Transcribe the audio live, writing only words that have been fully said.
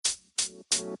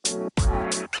Hello,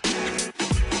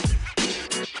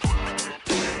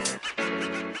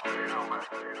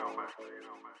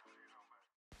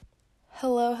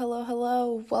 hello,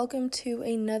 hello. Welcome to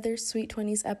another Sweet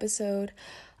 20s episode.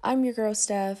 I'm your girl,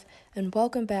 Steph, and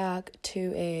welcome back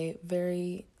to a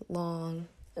very long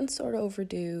and sort of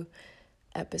overdue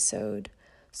episode.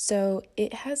 So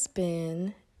it has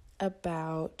been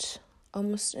about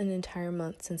almost an entire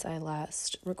month since I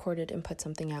last recorded and put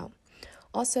something out.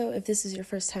 Also, if this is your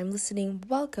first time listening,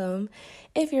 welcome.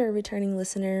 If you're a returning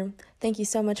listener, thank you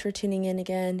so much for tuning in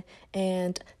again,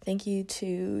 and thank you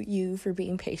to you for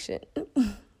being patient.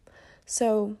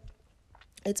 So,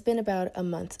 it's been about a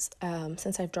month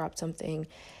since I've dropped something,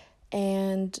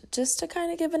 and just to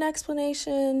kind of give an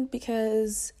explanation,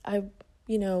 because I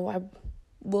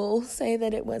will say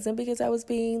that it wasn't because I was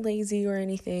being lazy or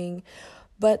anything,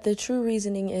 but the true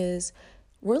reasoning is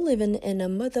we're living in a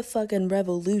motherfucking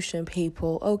revolution,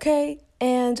 people, okay?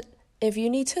 And if you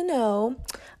need to know,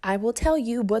 I will tell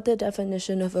you what the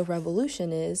definition of a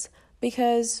revolution is,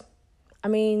 because, I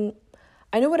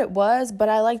know what it was, but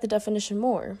I like the definition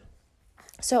more.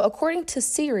 So according to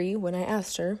Siri, when I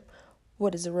asked her,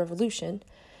 what is a revolution?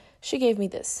 She gave me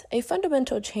this: a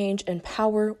fundamental change in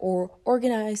power or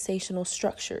organizational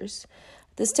structures.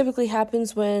 This typically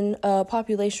happens when a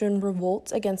population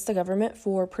revolts against the government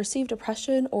for perceived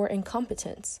oppression or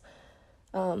incompetence.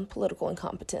 Political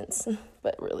incompetence,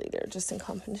 but really they're just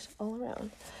incompetent all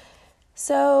around.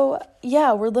 So,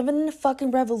 yeah, we're living in a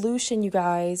fucking revolution, you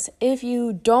guys. If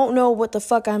you don't know what the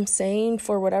fuck I'm saying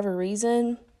for whatever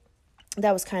reason,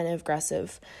 that was kind of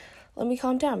aggressive. Let me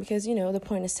calm down, because, the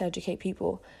point is to educate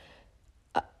people.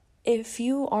 If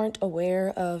you aren't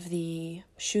aware of the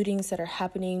shootings that are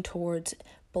happening towards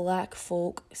Black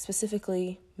folk,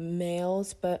 specifically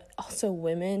males, but also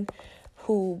women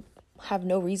who have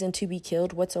no reason to be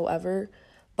killed whatsoever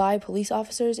by police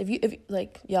officers, if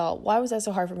y'all, why was that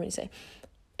so hard for me to say?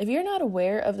 If you're not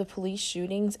aware of the police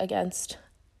shootings against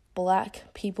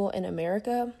Black people in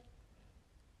America,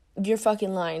 you're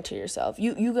fucking lying to yourself.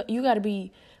 You got to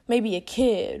be maybe a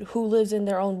kid who lives in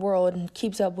their own world and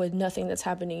keeps up with nothing that's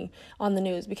happening on the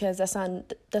news, because that's none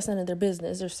of their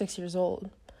business. They're 6 years old.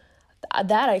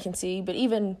 That I can see, but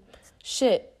even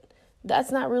shit,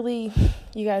 that's not really,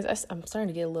 you guys, I'm starting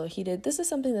to get a little heated. This is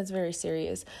something that's very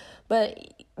serious, but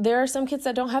there are some kids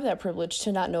that don't have that privilege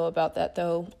to not know about that,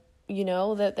 though,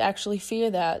 that actually fear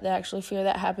that. They actually fear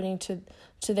that happening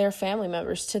to their family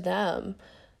members, to them.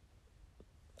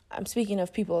 I'm speaking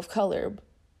of people of color,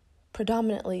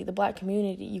 predominantly the Black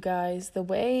community, you guys. The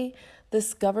way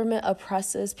this government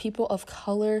oppresses people of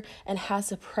color and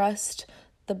has oppressed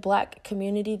the Black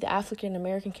community, the African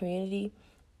American community,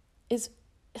 is...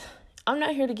 I'm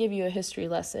not here to give you a history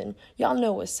lesson. Y'all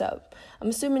know what's up. I'm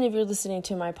assuming if you're listening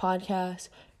to my podcast,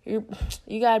 you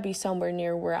got to be somewhere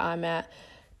near where I'm at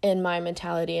in my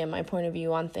mentality and my point of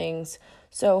view on things.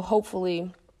 So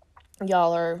hopefully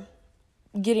y'all are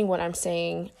getting what I'm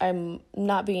saying. I'm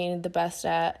not being the best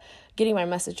at getting my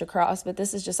message across, but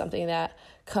this is just something that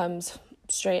comes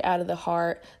straight out of the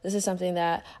heart. This is something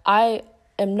that I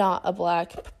am not a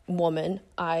Black woman.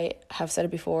 I have said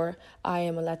it before. I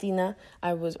am a Latina.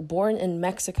 I was born in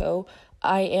Mexico.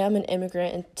 I am an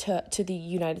immigrant to the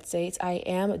United States. I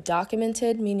am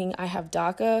documented, meaning I have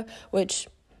DACA, which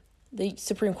the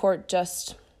Supreme Court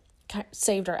just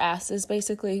saved our asses,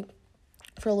 basically,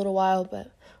 for a little while, but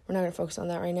we're not going to focus on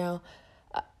that right now.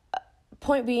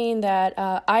 Point being that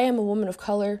I am a woman of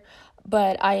color,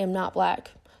 but I am not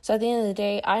Black. So at the end of the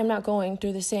day, I am not going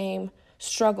through the same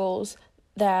struggles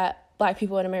that Black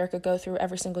people in America go through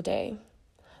every single day.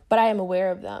 But I am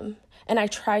aware of them, and I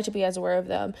try to be as aware of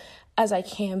them as I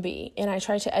can be, and I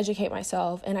try to educate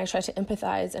myself, and I try to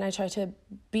empathize, and I try to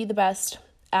be the best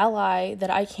ally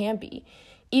that I can be,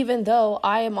 even though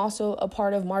I am also a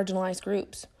part of marginalized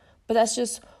groups. But that's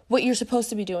just what you're supposed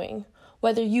to be doing.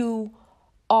 Whether you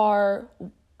are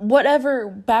whatever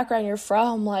background you're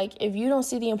from, like, if you don't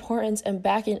see the importance in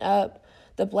backing up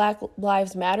the Black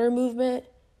Lives Matter movement,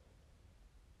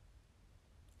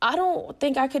 I don't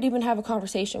think I could even have a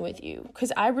conversation with you,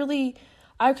 because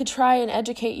I could try and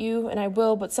educate you, and I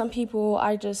will, but some people,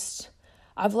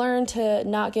 I've learned to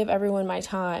not give everyone my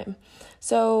time.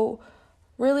 So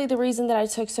really the reason that I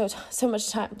took so much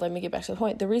time, let me get back to the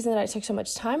point. The reason that I took so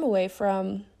much time away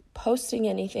from posting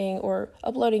anything or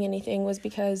uploading anything was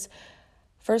because,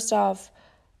 first off,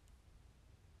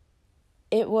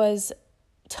 it was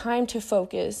time to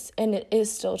focus, and it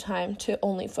is still time to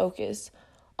only focus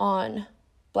on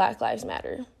Black Lives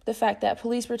Matter. The fact that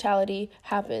police brutality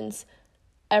happens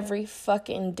every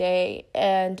fucking day,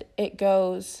 and it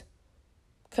goes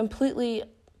completely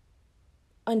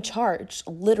uncharged,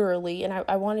 literally. And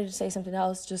I wanted to say something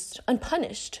else, just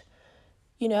unpunished.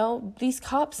 You know, these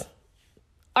cops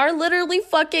are literally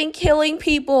fucking killing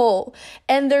people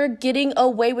and they're getting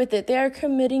away with it. They are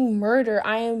committing murder.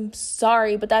 I am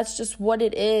sorry, but that's just what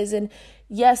it is. And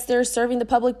yes, they're serving the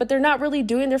public, but they're not really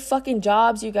doing their fucking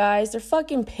jobs, you guys. They're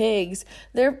fucking pigs.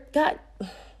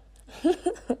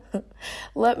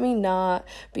 Let me not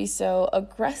be so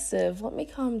aggressive. Let me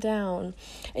calm down.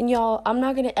 And y'all, I'm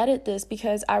not going to edit this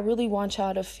because I really want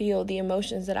y'all to feel the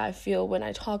emotions that I feel when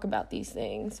I talk about these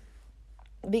things.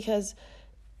 Because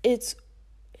it's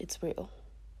real.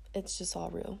 It's just all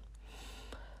real.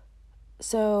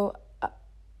 So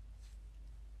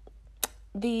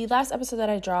the last episode that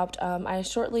I dropped, a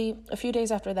few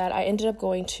days after that, I ended up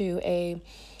going to a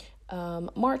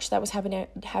march that was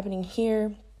happening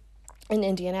here in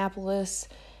Indianapolis,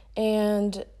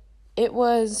 and it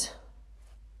was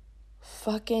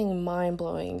fucking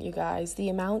mind-blowing, you guys. The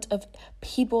amount of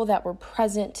people that were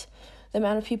present, the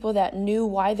amount of people that knew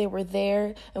why they were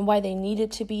there and why they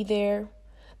needed to be there,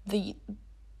 the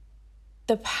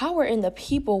power in the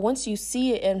people, once you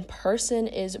see it in person,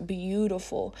 is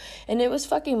beautiful. And it was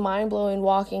fucking mind-blowing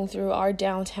walking through our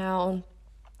downtown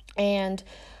and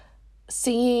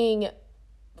seeing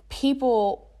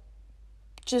people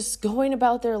just going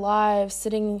about their lives,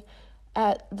 sitting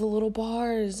at the little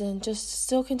bars and just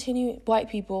still continuing. White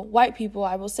people,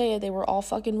 I will say it, they were all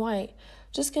fucking white,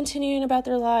 just continuing about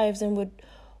their lives, and would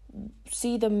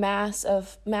see the mass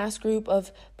group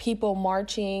of people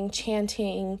marching,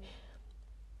 chanting,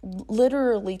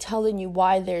 literally telling you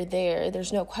why they're there.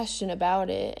 There's no question about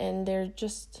it. And they're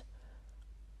just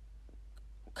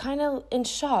kind of in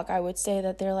shock, I would say,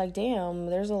 that they're like, damn,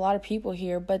 there's a lot of people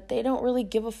here, but they don't really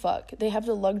give a fuck. They have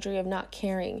the luxury of not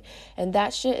caring. And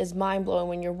that shit is mind-blowing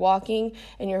when you're walking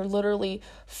and you're literally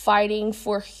fighting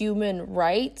for human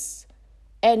rights.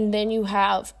 And then you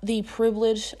have the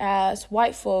privileged ass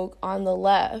white folk on the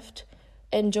left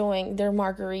enjoying their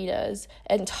margaritas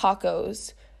and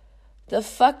tacos. The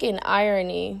fucking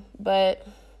irony,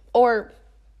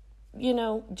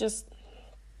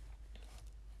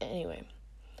 anyway.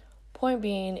 Point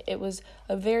being, it was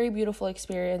a very beautiful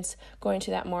experience going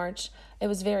to that march. It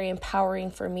was very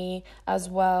empowering for me as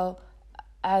well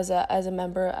as a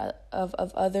member of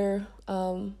other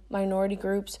minority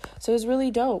groups. So it was really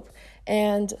dope.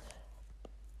 And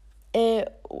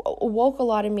it woke a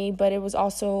lot in me, but it was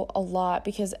also a lot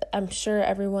because I'm sure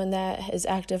everyone that is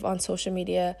active on social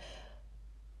media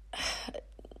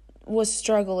was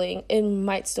struggling and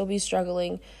might still be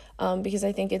struggling, because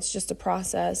I think it's just a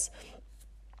process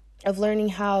of learning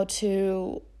how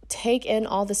to take in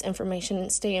all this information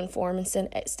and stay informed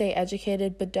and stay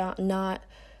educated, but not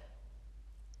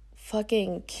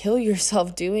fucking kill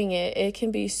yourself doing it. It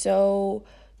can be so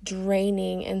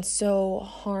draining and so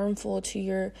harmful to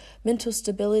your mental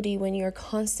stability when you're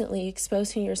constantly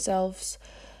exposing yourselves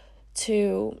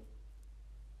to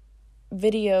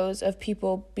videos of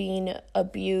people being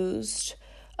abused,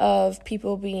 of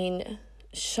people being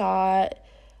shot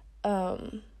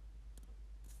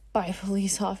by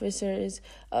police officers,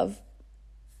 of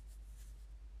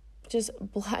just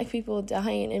Black people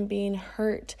dying and being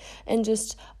hurt, and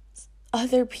just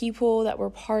other people that were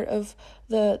part of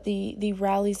the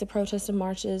rallies, the protests and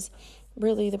marches,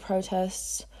 really the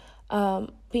protests,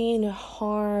 being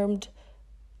harmed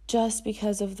just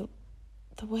because of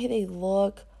the way they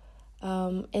look.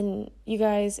 And you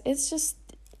guys, it's just,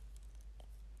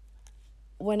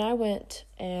 when I went,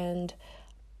 and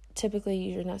typically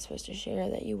you're not supposed to share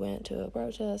that you went to a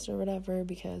protest or whatever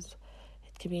because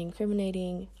it could be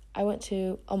incriminating. I went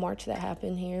to a march that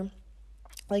happened here,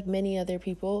 like many other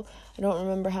people. I don't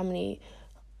remember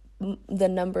the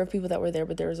number of people that were there,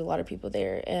 but there was a lot of people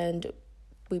there, and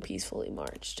we peacefully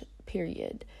marched,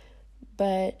 period.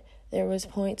 But there was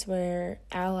points where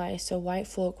allies, so white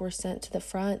folk, were sent to the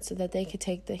front so that they could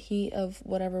take the heat of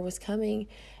whatever was coming.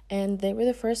 And they were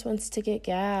the first ones to get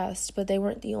gassed, but they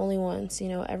weren't the only ones. You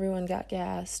know, everyone got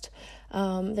gassed.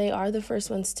 They are the first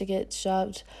ones to get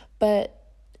shoved. But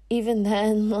even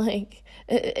then, like,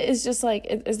 it's just like,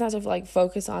 it's not to like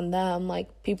focus on them.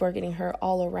 Like, people are getting hurt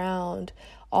all around.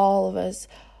 All of us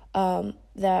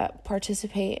that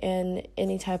participate in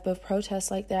any type of protest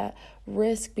like that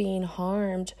risk being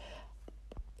harmed.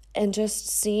 And just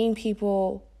seeing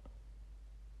people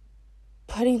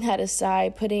putting that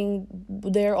aside, putting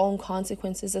their own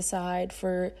consequences aside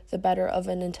for the better of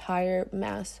an entire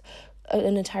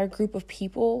group of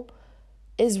people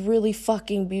is really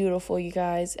fucking beautiful, you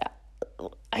guys.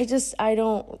 I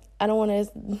don't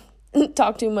want to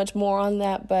talk too much more on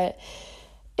that, but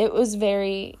it was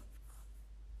very,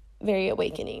 very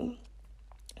awakening.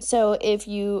 So if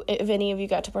any of you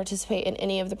got to participate in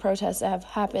any of the protests that have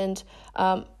happened,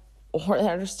 or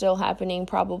that are still happening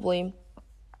probably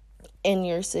in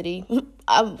your city,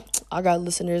 I got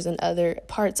listeners in other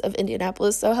parts of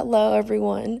Indianapolis, so hello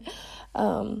everyone.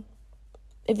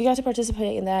 If you got to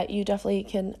participate in that, you definitely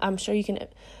can, I'm sure you can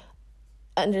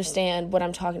understand what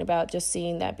I'm talking about, just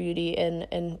seeing that beauty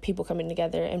and people coming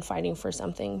together and fighting for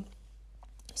something.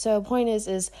 So point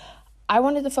is I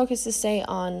wanted the focus to stay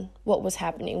on what was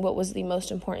happening, what was the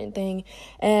most important thing.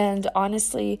 And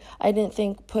honestly, I didn't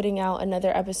think putting out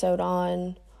another episode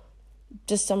on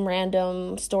just some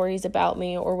random stories about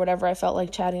me or whatever I felt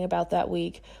like chatting about that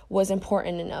week was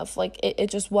important enough. Like, it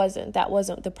just wasn't. That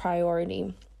wasn't the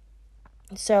priority.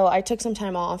 So I took some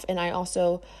time off, and I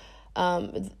also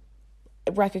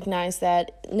recognize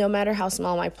that no matter how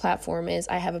small my platform is,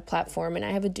 I have a platform and I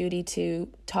have a duty to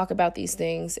talk about these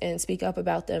things and speak up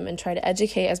about them and try to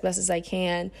educate as best as I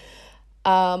can.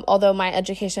 Although my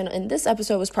education in this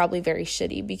episode was probably very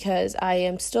shitty because I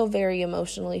am still very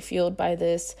emotionally fueled by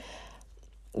this.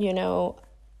 You know,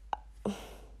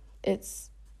 it's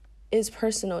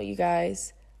personal, you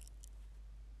guys.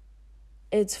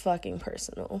 It's fucking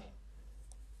personal.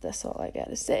 That's all I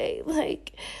gotta say.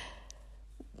 Like,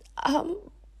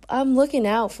 I'm looking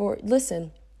out for,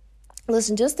 listen,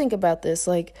 just think about this.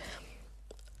 Like,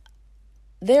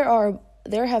 there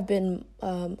have been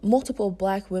multiple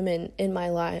Black women in my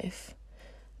life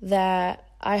that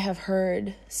I have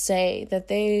heard say that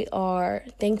they are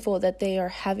thankful that they are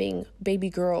having baby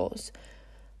girls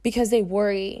because they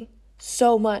worry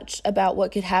so much about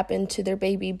what could happen to their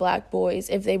baby Black boys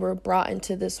if they were brought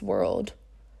into this world.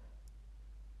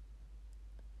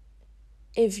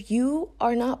 If you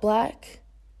are not Black,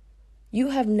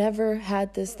 you have never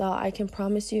had this thought. I can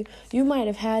promise you. You might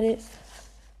have had it.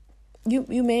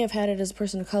 You may have had it as a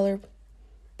person of color,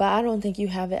 but I don't think you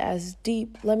have it as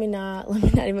deep. Let me not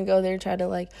even go there and try to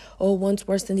like, oh, one's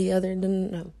worse than the other.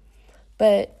 No.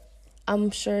 But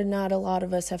I'm sure not a lot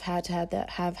of us have had to have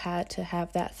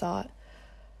that thought.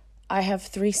 I have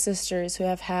 3 sisters who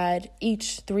have had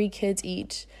 3 kids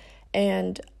each,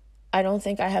 and I don't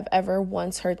think I have ever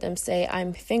once heard them say,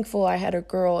 I'm thankful I had a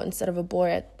girl instead of a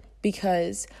boy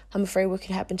because I'm afraid what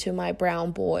could happen to my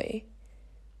brown boy.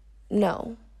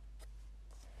 No.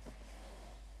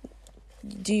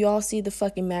 Do you all see the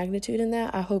fucking magnitude in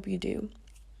that? I hope you do.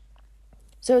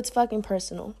 So it's fucking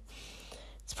personal.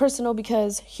 It's personal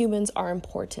because humans are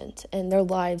important and their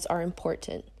lives are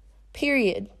important.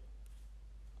 Period.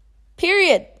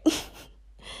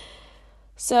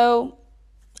 So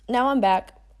now I'm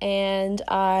back. And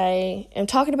I am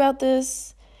talking about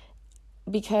this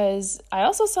because I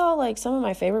also saw, like, some of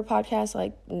my favorite podcasts,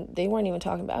 like, they weren't even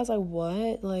talking about it. I was like,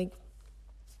 what? Like,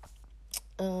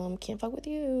 can't fuck with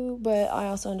you. But I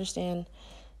also understand,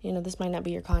 this might not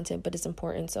be your content, but it's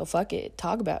important. So fuck it.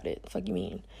 Talk about it. Fuck you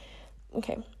mean.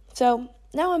 Okay. So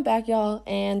now I'm back, y'all.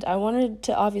 And I wanted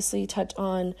to obviously touch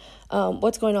on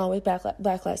what's going on with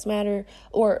Black Lives Matter,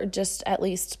 or just at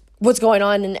least what's going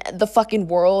on in the fucking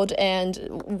world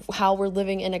and how we're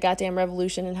living in a goddamn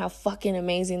revolution and how fucking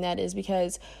amazing that is,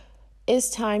 because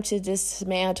it's time to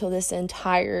dismantle this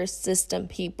entire system,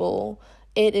 people.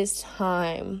 It is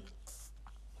time.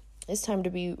 It's time to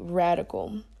be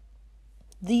radical.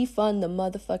 Defund the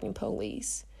motherfucking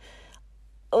police.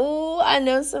 Oh, I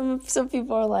know some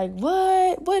people are like,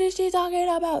 what is she talking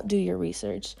about? Do your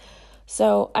research.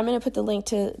 So I'm going to put the link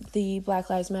to the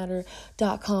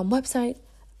blacklivesmatter.com website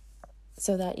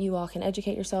so that you all can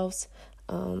educate yourselves,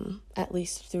 at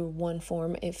least through one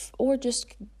form, or just,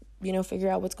 figure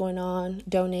out what's going on,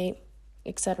 donate,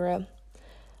 etc.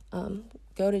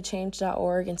 Go to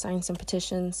change.org and sign some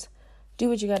petitions. Do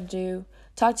what you got to do.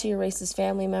 Talk to your racist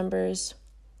family members.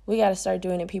 We got to start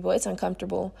doing it, people. It's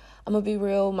uncomfortable. I'm going to be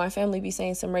real. My family be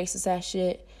saying some racist ass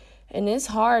shit. And it's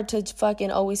hard to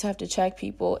fucking always have to check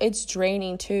people. It's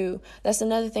draining too. That's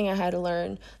another thing I had to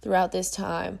learn throughout this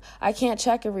time. I can't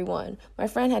check everyone. My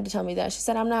friend had to tell me that. She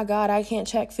said, I'm not God. I can't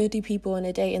check 50 people in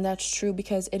a day. And that's true,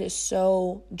 because it is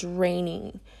so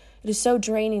draining. It is so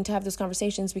draining to have those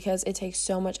conversations because it takes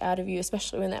so much out of you,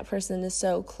 especially when that person is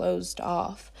so closed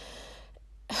off.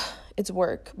 It's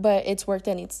work, but it's work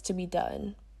that needs to be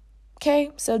done.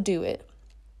 Okay? So do it.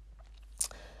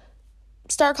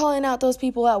 Start calling out those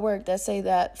people at work that say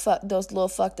that those little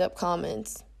fucked up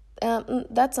comments.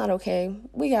 That's not okay.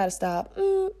 We gotta stop.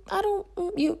 You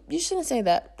shouldn't say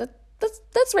that.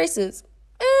 That's racist.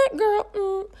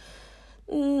 Girl.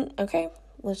 Okay,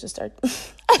 let's just start.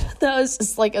 That was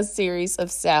just like a series of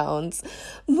sounds,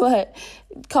 but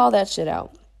call that shit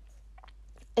out.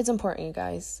 It's important, you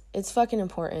guys. It's fucking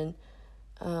important.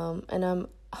 And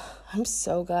I'm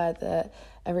so glad that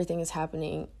everything is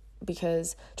happening,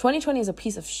 because 2020 is a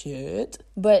piece of shit,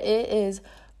 but it is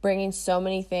bringing so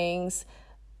many things,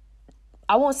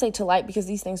 I won't say to light because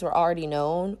these things were already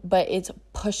known, but it's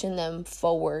pushing them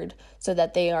forward so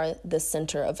that they are the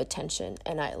center of attention.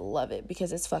 And I love it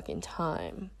because it's fucking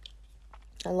time.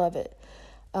 I love it.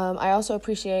 I also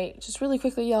appreciate, just really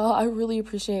quickly, y'all, I really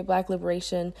appreciate Black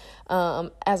liberation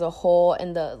as a whole,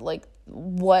 and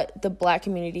what the Black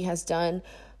community has done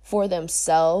for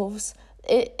themselves.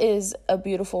 It is a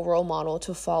beautiful role model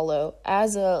to follow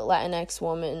as a Latinx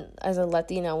woman, as a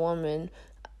Latina woman,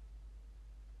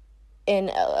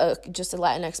 and just a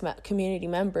Latinx community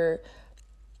member.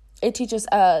 It teaches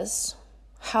us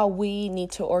how we need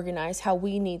to organize, how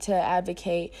we need to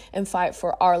advocate and fight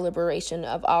for our liberation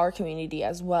of our community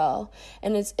as well.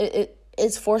 And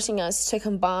it's forcing us to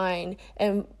combine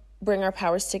and bring our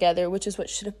powers together, which is what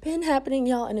should have been happening,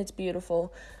 y'all. And it's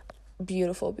beautiful,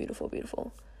 beautiful, beautiful,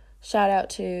 beautiful. Shout out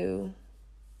to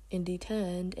Indie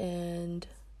Tend and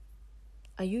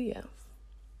Ayuya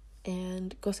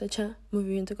and Cosecha,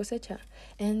 Movimiento Cosecha,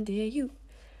 and DAU.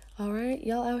 All right,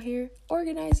 y'all out here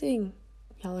organizing.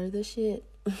 Y'all are the shit.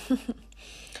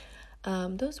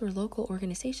 Those were local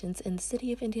organizations in the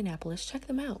city of Indianapolis. Check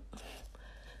them out.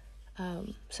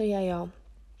 So yeah, y'all.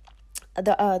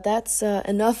 That's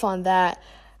enough on that.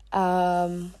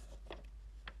 For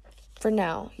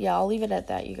now, yeah, I'll leave it at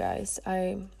that, you guys.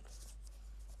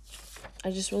 I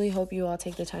just really hope you all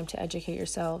take the time to educate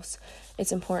yourselves.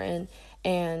 It's important,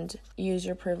 and use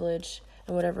your privilege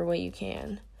in whatever way you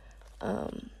can.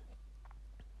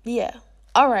 Yeah.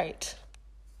 All right.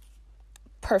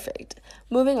 Perfect.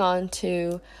 Moving on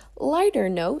to lighter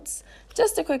notes.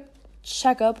 Just a quick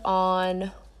checkup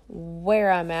on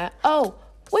where I'm at. Oh,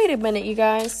 wait a minute, you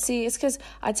guys. See, it's because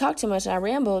I talked too much and I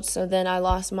rambled, so then I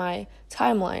lost my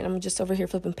timeline. I'm just over here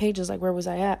flipping pages like, where was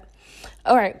I at?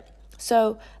 All right.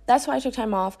 So that's why I took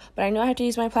time off, but I know I have to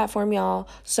use my platform, y'all.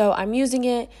 So I'm using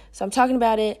it, so I'm talking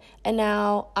about it, and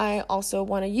now I also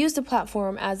want to use the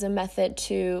platform as a method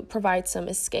to provide some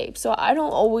escape. So I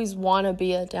don't always want to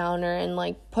be a downer and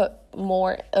like put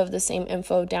more of the same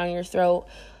info down your throat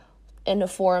in a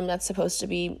forum that's supposed to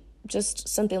be just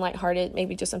something lighthearted,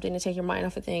 maybe just something to take your mind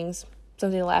off of things,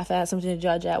 something to laugh at, something to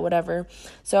judge at, whatever.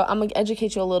 So I'm gonna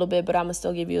educate you a little bit, but I'm gonna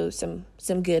still give you some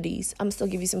goodies. I'm gonna still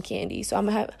give you some candy. So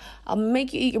I'll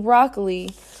make you eat your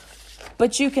broccoli,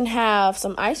 but you can have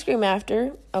some ice cream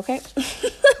after. Okay.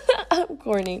 I'm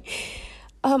corny.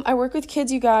 I work with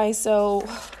kids, you guys. So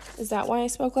is that why I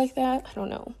spoke like that? I don't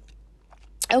know.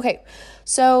 Okay.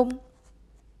 So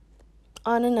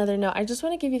on another note, I just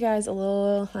want to give you guys a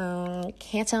little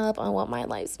catch up on what my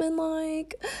life's been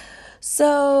like.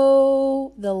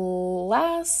 So the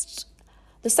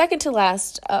second to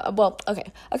last, a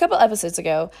couple episodes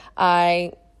ago,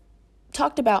 I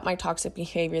talked about my toxic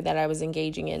behavior that I was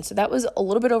engaging in. So that was a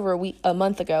little bit over a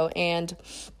month ago, and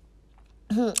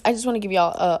I just want to give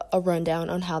y'all a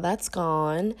rundown on how that's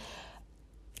gone.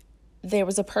 There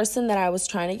was a person that I was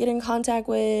trying to get in contact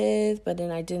with, but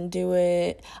then I didn't do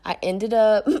it.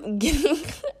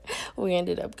 We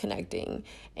ended up connecting,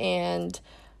 and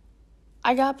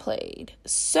I got played.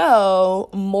 So,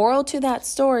 moral to that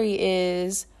story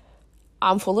is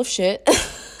I'm full of shit.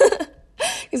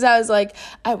 Because I was like,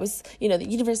 the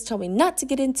universe told me not to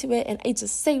get into it, and it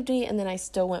just saved me, and then I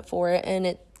still went for it, and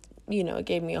it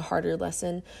gave me a harder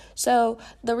lesson. So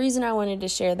the reason I wanted to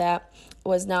share that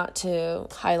was not to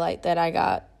highlight that I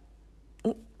got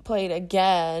played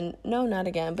again. No, not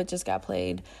again, but just got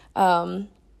played. Was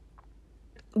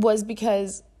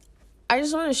because I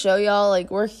just want to show y'all,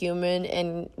 like, we're human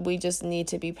and we just need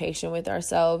to be patient with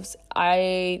ourselves.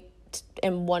 I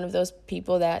am one of those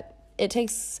people that it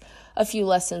takes a few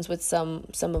lessons with some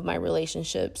of my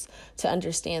relationships to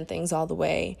understand things all the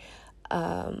way,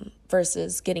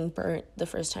 versus getting burnt the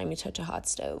first time you touch a hot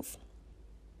stove.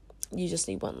 You just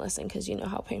need one lesson because you know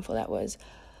how painful that was.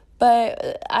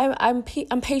 But I'm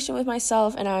patient with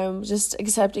myself, and I'm just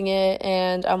accepting it,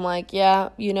 and I'm like, yeah,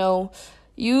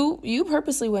 you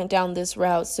purposely went down this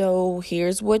route, so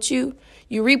here's what you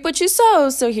reap what you sow,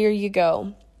 so here you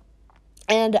go.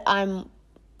 And I'm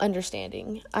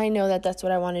understanding. I know that that's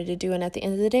what I wanted to do, and at the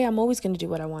end of the day, I'm always going to do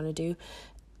what I want to do,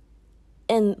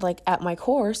 and like at my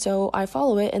core, so I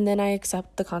follow it, and then I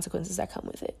accept the consequences that come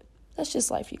with it. That's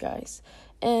just life, you guys.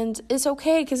 And it's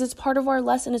okay, because it's part of our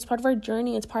lesson, it's part of our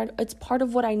journey, it's part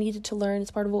of what I needed to learn, it's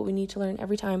part of what we need to learn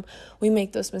every time we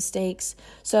make those mistakes.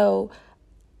 So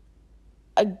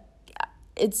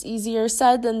it's easier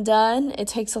said than done. It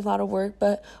takes a lot of work,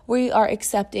 but we're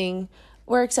accepting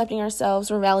ourselves,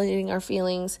 we're validating our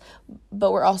feelings,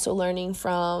 but we're also learning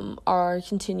from our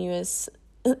continuous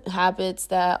habits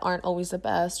that aren't always the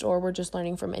best, or we're just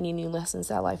learning from any new lessons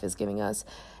that life is giving us,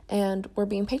 and we're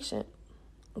being patient.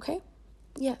 Okay?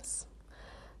 Yes.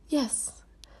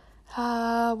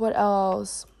 What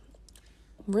else?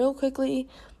 Real quickly,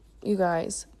 you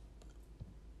guys,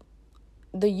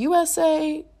 the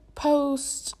USA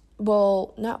Post,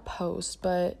 well, not Post,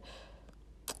 but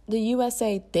the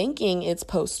USA thinking it's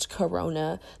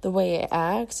post-corona, the way it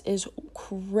acts is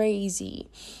crazy.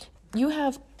 You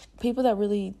have people that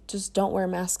really just don't wear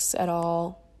masks at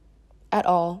all.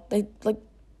 They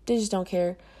just don't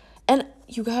care. And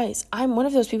you guys, I'm one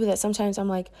of those people that sometimes I'm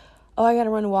like, oh, I gotta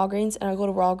run to Walgreens, and I go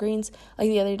to Walgreens. Like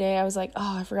the other day, I was like,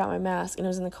 oh, I forgot my mask, and I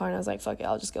was in the car, and I was like, fuck it,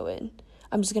 I'll just go in.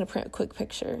 I'm just gonna print a quick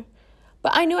picture.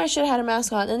 But I knew I should have had a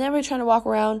mask on, and then we're trying to walk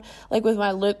around like with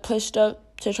my lip pushed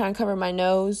up to try and cover my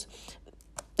nose.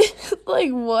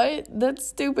 Like, what? That's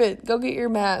stupid. Go get your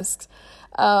masks.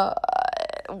 I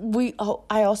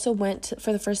also went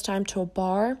for the first time to a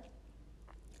bar,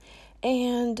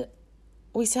 and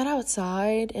we sat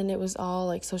outside, and it was all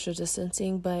like social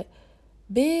distancing, but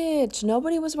bitch,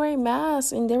 nobody was wearing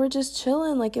masks, and they were just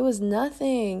chilling like it was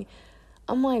nothing.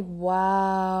 I'm like,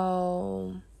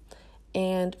 wow.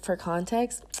 And for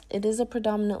context, it is a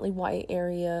predominantly white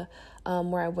area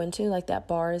where I went to. Like, that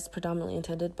bar is predominantly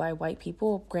attended by white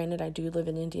people. Granted, I do live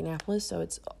in Indianapolis, so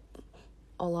it's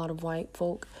a lot of white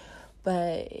folk.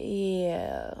 But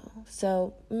yeah,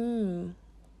 so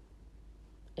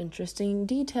interesting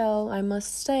detail, I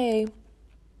must say.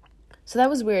 So that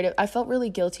was weird. I felt really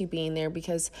guilty being there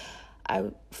because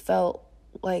I felt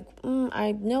like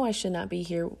I know I should not be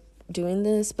here doing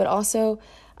this, but also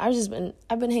I've been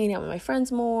hanging out with my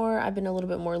friends more. I've been a little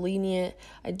bit more lenient.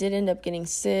 I did end up getting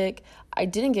sick. I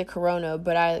didn't get corona,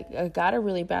 but I got a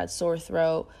really bad sore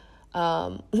throat.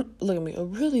 Look at me, a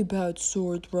really bad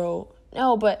sore throat.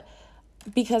 No, but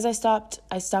because I stopped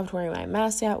wearing my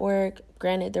mask at work.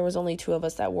 Granted, there was only 2 of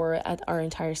us that were at our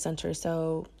entire center,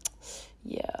 so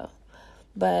yeah.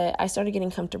 But I started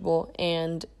getting comfortable,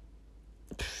 and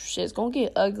shit's gonna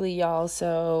get ugly, y'all.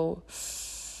 So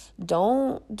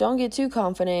don't get too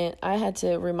confident. I had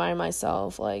to remind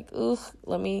myself, like,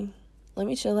 let me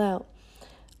chill out.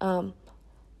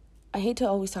 I hate to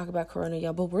always talk about corona,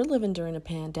 y'all, but we're living during a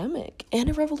pandemic and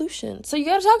a revolution. So you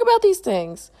got to talk about these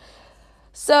things.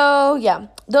 So yeah,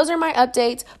 those are my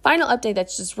updates. Final update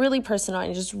that's just really personal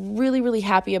and just really, really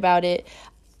happy about it.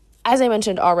 As I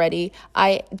mentioned already,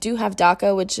 I do have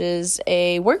DACA, which is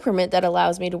a work permit that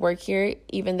allows me to work here,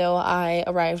 even though I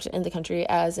arrived in the country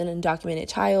as an undocumented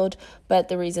child. But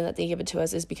the reason that they give it to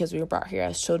us is because we were brought here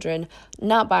as children,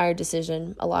 not by our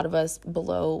decision. A lot of us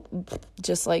below,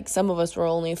 just like some of us were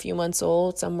only a few months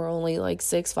old, some were only like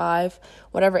 6, 5,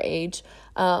 whatever age.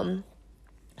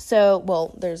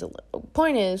 So, there's a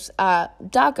point is,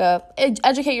 DACA,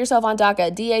 educate yourself on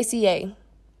DACA, DACA,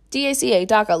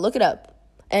 DACA, look it up.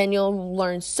 And you'll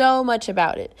learn so much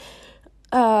about it.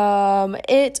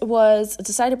 It was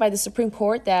decided by the Supreme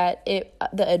Court that the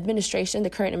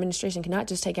current administration cannot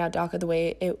just take out DACA the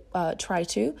way it tried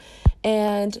to.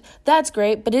 And that's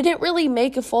great, but it didn't really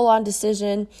make a full-on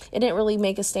decision. It didn't really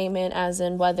make a statement as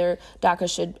in whether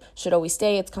DACA should always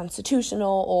stay, it's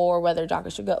constitutional, or whether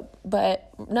DACA should go. But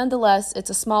nonetheless, it's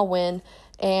a small win,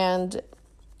 and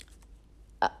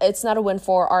it's not a win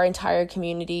for our entire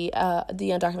community, the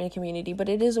undocumented community, but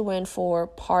it is a win for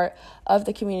part of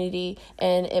the community,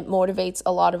 and it motivates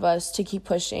a lot of us to keep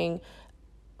pushing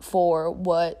for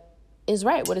what is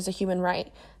right, what is a human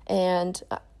right. And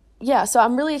so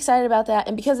I'm really excited about that.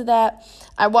 And because of that,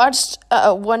 I watched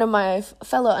one of my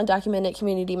fellow undocumented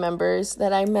community members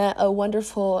that I met, a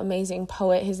wonderful, amazing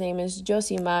poet. His name is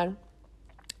Josimar.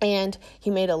 And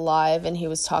he made a live, and he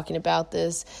was talking about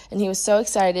this, and he was so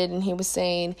excited, and he was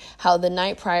saying how the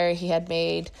night prior he had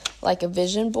made like a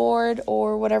vision board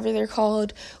or whatever they're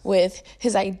called with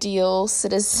his ideal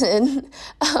citizen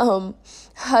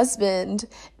husband,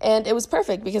 and it was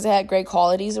perfect because it had great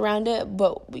qualities around it,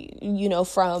 but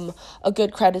from a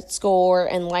good credit score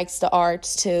and likes the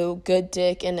arts to good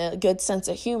dick and a good sense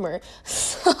of humor.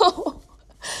 So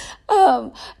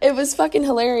it was fucking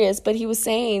hilarious, but he was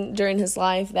saying during his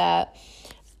live that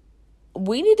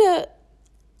we need to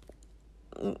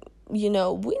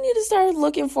start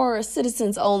looking for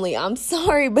citizens only. I'm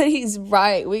sorry, but he's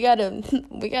right. We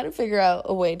gotta figure out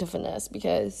a way to finesse,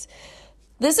 because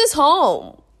this is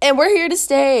home and we're here to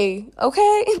stay.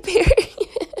 Okay? Period.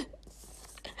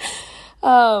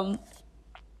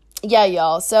 Yeah,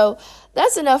 y'all. So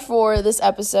that's enough for this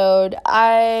episode.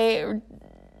 I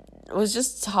was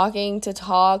just talking to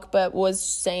talk, but was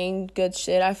saying good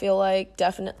shit. I feel like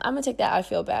definitely I'm gonna take that I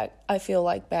feel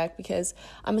like back, because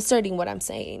I'm asserting what I'm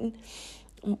saying.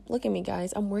 look at me,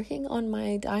 guys. I'm working on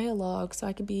my dialogue so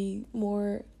I could be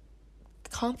more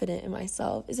confident in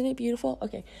myself. Isn't it beautiful?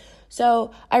 Okay.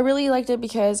 So I really liked it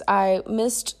because I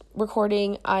missed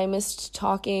recording. I missed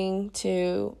talking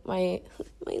to my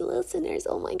listeners.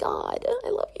 Oh my God. I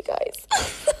love you guys.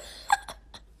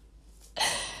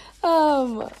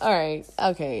 All right.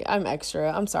 Okay. I'm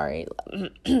extra. I'm sorry.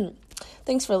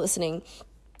 Thanks for listening.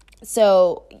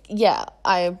 So yeah,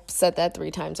 I said that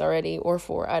 3 times already, or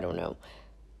 4. I don't know.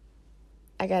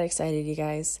 I got excited, you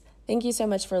guys. Thank you so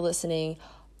much for listening.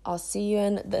 I'll see you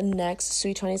in the next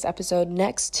Sweet 20s episode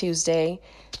next Tuesday.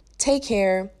 Take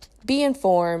care. Be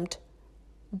informed.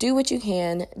 Do what you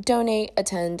can. Donate,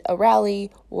 attend a rally,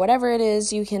 whatever it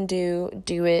is you can do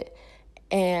it.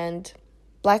 And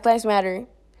Black Lives Matter.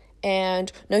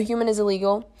 And no human is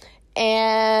illegal.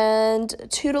 And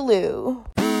toodaloo.